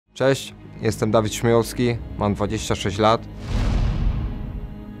Cześć, jestem Dawid Śmiełowski, mam 26 lat.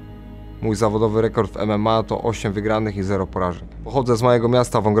 Mój zawodowy rekord w MMA to 8 wygranych i 0 porażek. Pochodzę z małego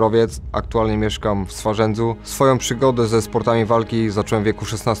miasta Wągrowiec, aktualnie mieszkam w Swarzędzu. Swoją przygodę ze sportami walki zacząłem w wieku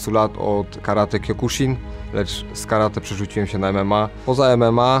 16 lat od karate Kyokushin, lecz z karate przerzuciłem się na MMA. Poza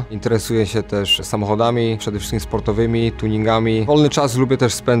MMA interesuję się też samochodami, przede wszystkim sportowymi, tuningami. Wolny czas lubię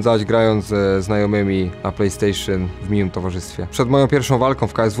też spędzać grając ze znajomymi na PlayStation w miłym towarzystwie. Przed moją pierwszą walką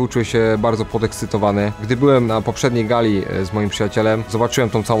w KSW czuję się bardzo podekscytowany. Gdy byłem na poprzedniej gali z moim przyjacielem, zobaczyłem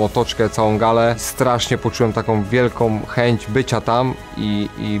tą całą otoczkę, całą galę. Strasznie poczułem taką wielką chęć bycia tam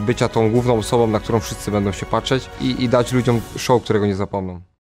i bycia tą główną osobą, na którą wszyscy będą się patrzeć i dać ludziom show, którego nie zapomną.